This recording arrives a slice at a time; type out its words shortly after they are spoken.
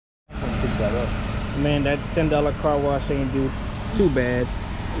that up. Man, that $10 car wash ain't do too bad.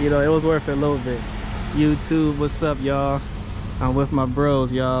 You know, it was worth it a little bit. YouTube, what's up, y'all? I'm with my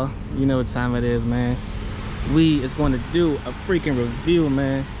bros, y'all. You know what time it is, man. We is going to do a freaking review,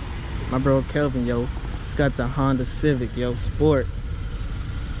 man. My bro Kelvin, yo, it's got the Honda Civic, yo, Sport.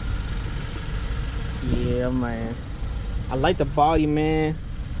 Yeah, man. I like the body, man.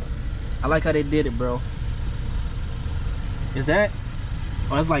 I like how they did it, bro. Is that?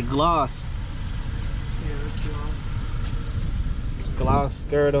 Oh, it's like gloss. Yeah, it's gloss. Gloss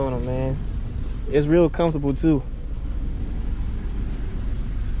skirt on them, man. It's real comfortable too.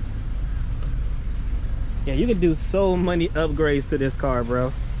 Yeah, you can do so many upgrades to this car, bro.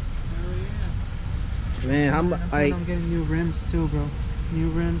 Oh yeah. Man, I'm like, I'm getting new rims too, bro. New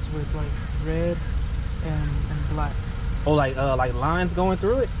rims with like red and black. oh, like lines going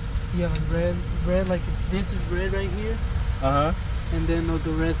through it. Yeah, like red. Like this is red right here, and then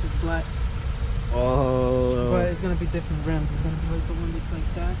the rest is black. Oh. But it's gonna be different rims. It's gonna be like the one that's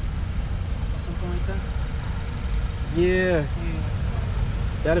like that, something like that. Yeah. Yeah.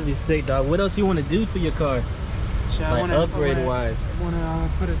 That'd be sick, dog. What else you want to do to your car? Like upgrade wise. I wanna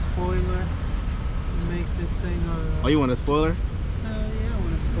put a spoiler and make this thing. Oh, you want a spoiler? Yeah, I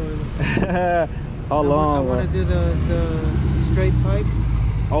want a spoiler. How long? I want to do the straight pipe.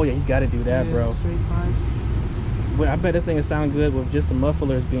 Oh yeah, you gotta do that, Yeah, bro. straight pipe. But I bet this thing will sound good with just the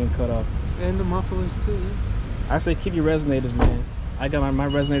mufflers being cut off. And the mufflers too. Yeah. I say keep your resonators, man. I got my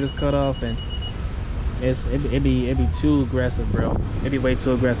resonators cut off, and it'd be too aggressive, bro. It'd be way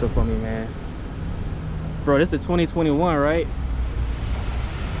too aggressive for me, man. Bro, this is the 2021, right?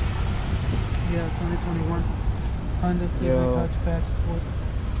 Yeah, 2021 Honda Civic Yo. hatchback Sport.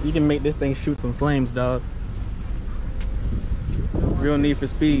 You can make this thing shoot some flames, dog. Real Need for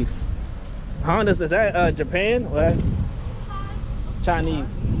Speed. Honda, is that Japan? Or that's Chinese?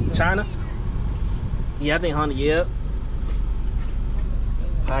 China? Yeah, I think Honda, yep.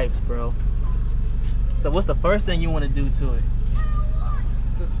 Pipes, bro. So what's the first thing you want to do to it?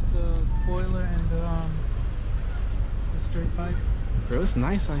 The spoiler and the straight pipe. Bro, it's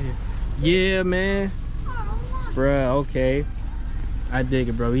nice out here. Yeah, man. Bruh, okay. I dig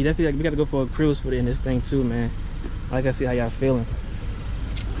it, bro. We gotta go for a cruise in this thing too, man. I gotta see how y'all feeling.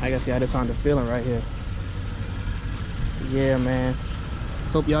 I gotta see how this Honda feeling right here. Yeah, man.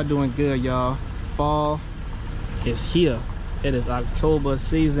 Hope y'all doing good, y'all. Fall is here. It is October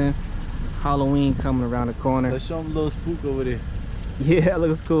season. Halloween coming around the corner. Let's show them a little spook over there. Yeah, it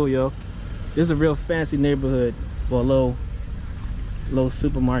looks cool, yo. This is a real fancy neighborhood. Well, low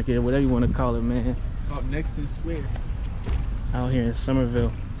supermarket or whatever you want to call it, man. It's called Nexton Square. Out here in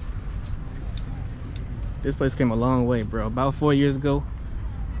Somerville. This place came a long way, bro. About 4 years ago,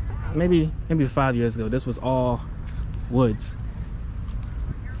 maybe 5 years ago, this was all woods.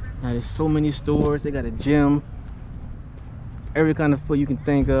 Now there's so many stores. They got a gym, every kind of food you can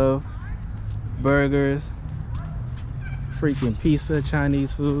think of, burgers, freaking pizza,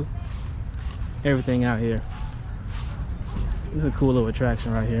 Chinese food, everything out here. This is a cool little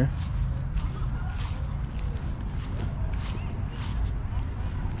attraction right here.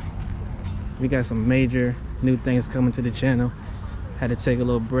 We got some major new things coming to the channel. Had to take a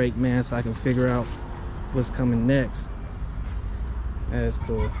little break, man, so I can figure out what's coming next. That is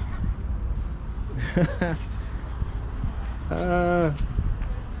cool.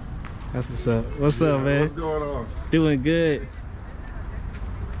 That's what's up. What's up, man? What's going on? Doing good.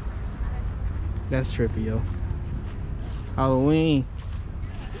 That's trippy, yo. Halloween.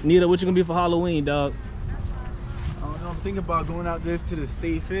 Nita, what you gonna be for Halloween, dog? I don't know. I'm thinking about going out there to the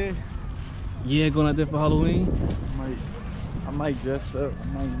state fair. Yeah, going out there for Halloween. I might dress up. I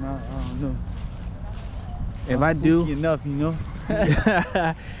might not. I don't know. If I do, enough, you know.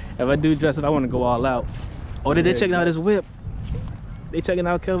 if I do dress up, I want to go all out. Oh, they checking out his whip. They checking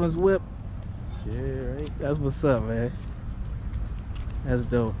out Kelvin's whip. Yeah, right. That's what's up, man. That's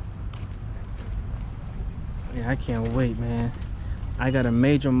dope. Yeah, I can't wait, man. I got a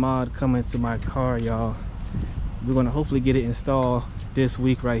major mod coming to my car, y'all. We're gonna hopefully get it installed this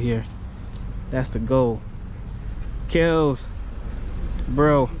week right here. That's the goal. Kels,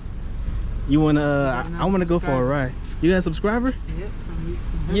 bro, you wanna? I wanna go for a ride. You got a subscriber? Yeah, from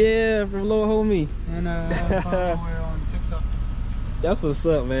Yeah, from little homie. And follower on TikTok. That's what's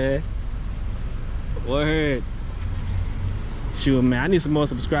up, man. Word. Shoot, man, I need some more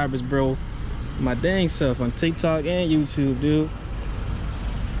subscribers, bro. My dang self on TikTok and YouTube, dude.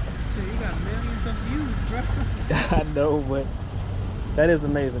 So you got millions of views, bro. I know, but that is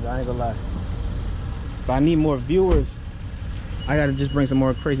amazing, I ain't gonna lie. But I need more viewers. I gotta just bring some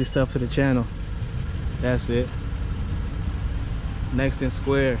more crazy stuff to the channel. That's it. Nexton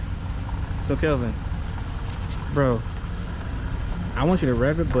Square. So Kelvin, bro, I want you to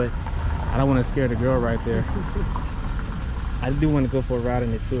rev it, but I don't want to scare the girl right there. I do want to go for a ride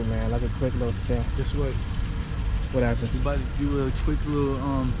in it too, man. Like a quick little spin. Guess what? What happened? He's about to do a quick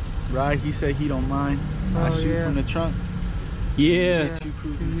little ride. He said he don't mind. I shoot from the trunk. Yeah. Let you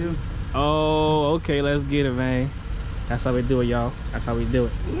cruising too. Oh, okay. Let's get it, man. That's how we do it, y'all. That's how we do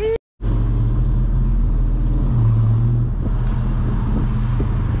it.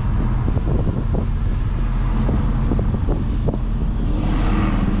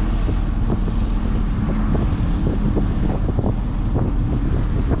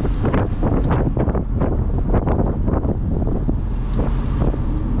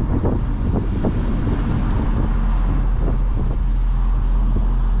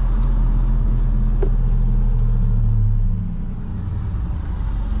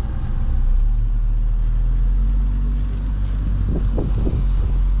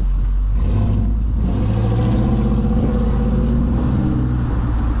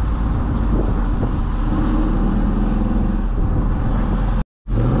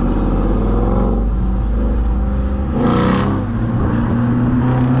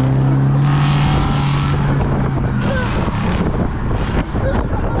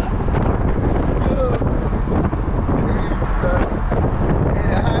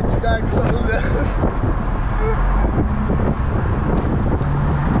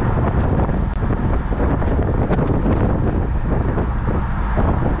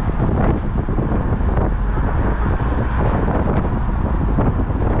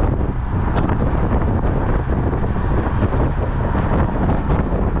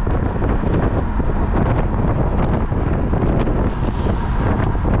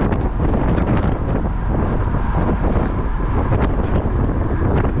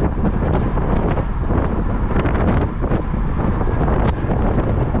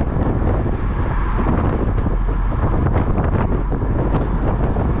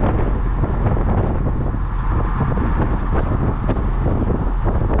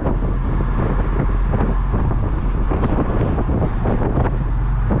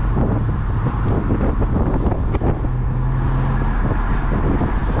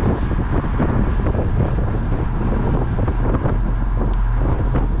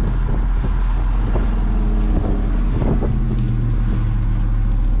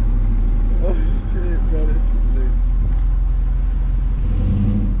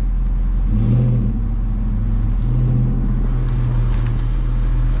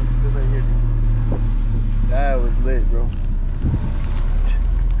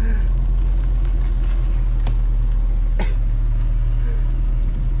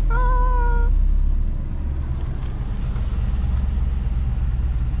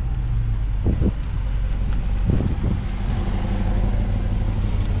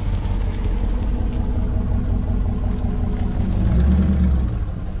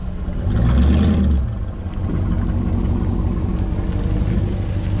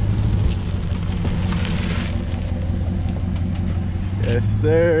 Yes,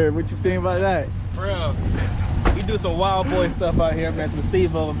 sir. What you think about that? Bro, we do some wild boy stuff out here, man. Some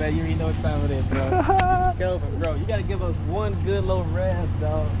Steve over, man. You already know what time it is, bro. Kelvin, bro, you gotta give us one good little rev,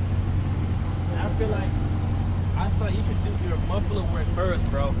 dog. I feel like you should do your muffler work first,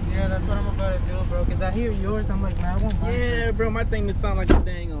 bro. Yeah, that's what I'm about to do, bro. Cause I hear yours, I'm like, man, I won't mind. Yeah, bro, my thing would sound like a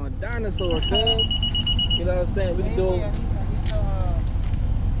dang on dinosaur, cuz. You know what I'm saying? We can do Maybe one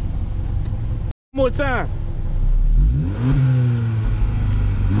more time.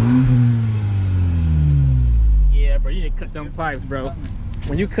 Yeah, bro, you need to cut them pipes, bro.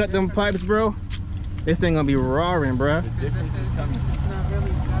 When you cut them pipes, bro, this thing gonna be roaring, bro. The difference is coming. It's not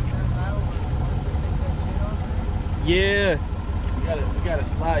really that loud. Yeah. We gotta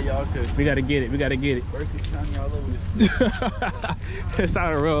slide, y'all, cause We gotta get it. We gotta get it. Berkeley County all over this. It's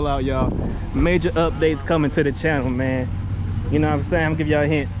time to roll out, y'all. Major updates coming to the channel, man. You know what I'm saying? I'm gonna give y'all a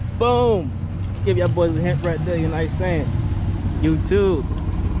hint. Boom! Give y'all boys a hint right there, you know what I'm saying? YouTube.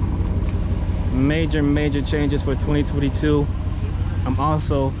 Major changes for 2022. I'm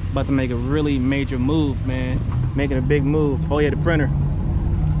also about to make a really major move, man. Making a big move. Oh yeah, the printer.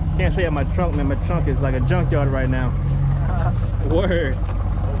 Can't show you my trunk, man. My trunk is like a junkyard right now. Word.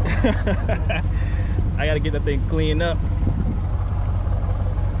 I gotta get that thing cleaned up.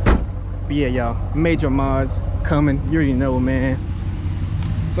 But yeah, y'all, major mods coming. You already know, man.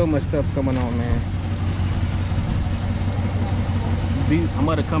 So much stuff's going on, man. I'm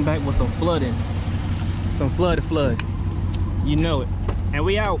about to come back with some flooding. Some flood. You know it. And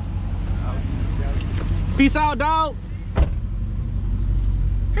we out. Peace out, dog.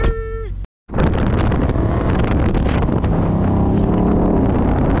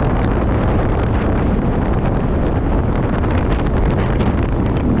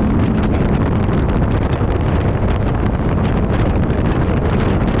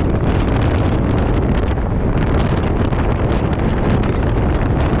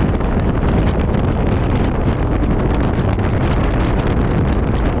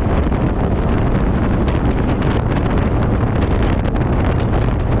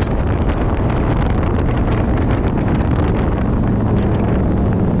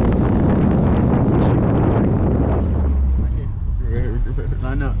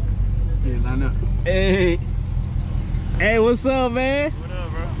 Hey. Hey, what's up, man? What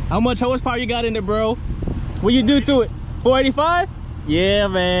up, bro? How much horsepower you got in there, bro? What you do to it? 485? Yeah,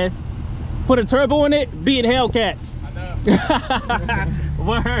 man. Put a turbo in it, beat Hellcats. I know.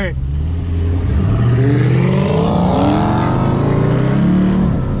 Word.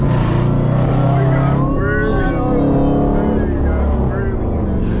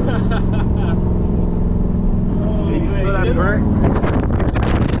 You smell that burn?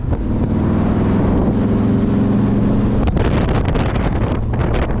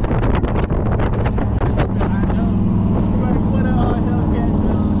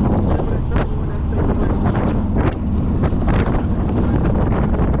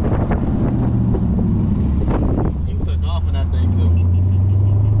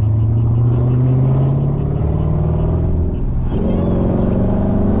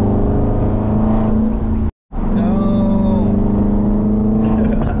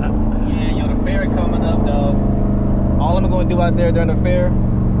 Out there during the fair,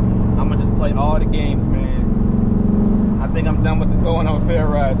 I'm gonna just play all the games, man. I think I'm done with going on fair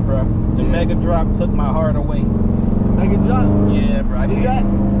rides, bro. The Mega Drop took my heart away. Mega Drop? Yeah, bro. Did that?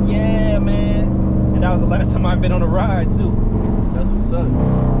 Yeah, man. And that was the last time I've been on a ride too. That's what's up.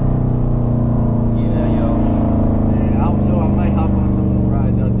 Yeah, yo. Man, I don't know. I might hop on some of the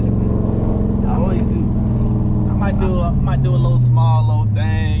rides out there, man. I always do. I might do a little small little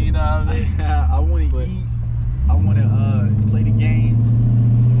thing, you know what I mean? I want to eat. I want to play the game.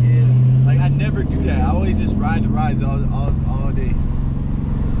 Yeah, like I never do that. I always just ride the rides all day.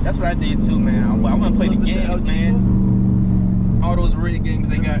 That's what I did too, man. I want to play the games, man. All those rig games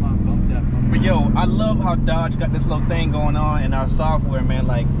they got. But yo, I love how Dodge got this little thing going on in our software, man.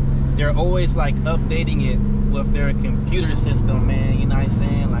 Like they're always like updating it with their computer system, man. You know what I'm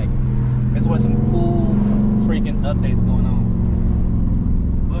saying? Like there's always some cool freaking updates going on.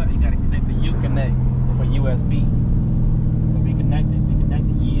 But you gotta connect the Uconnect. For USB. Be connected,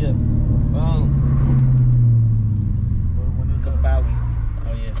 yeah. Boom.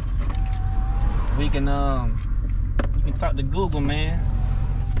 Oh yeah. We can you can talk to Google, man.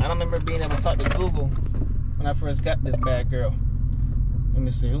 I don't remember being able to talk to Google when I first got this bad girl. Let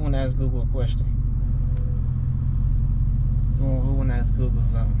me see, who wanna ask Google a question? Who wanna ask Google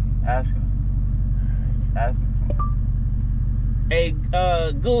something? Ask him. Ask him. Hey,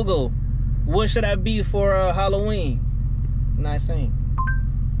 Google. What should I be for Halloween? Nice saying.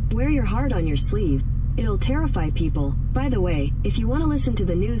 Wear your heart on your sleeve. It'll terrify people. By the way, if you want to listen to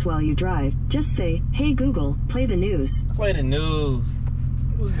the news while you drive, just say, "Hey Google, play the news." Play the news.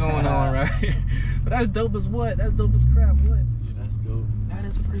 What's going on right here? But that's dope as what? That's dope as crap. What? Yeah, that's dope. That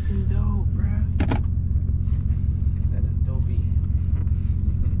is freaking dope, bro.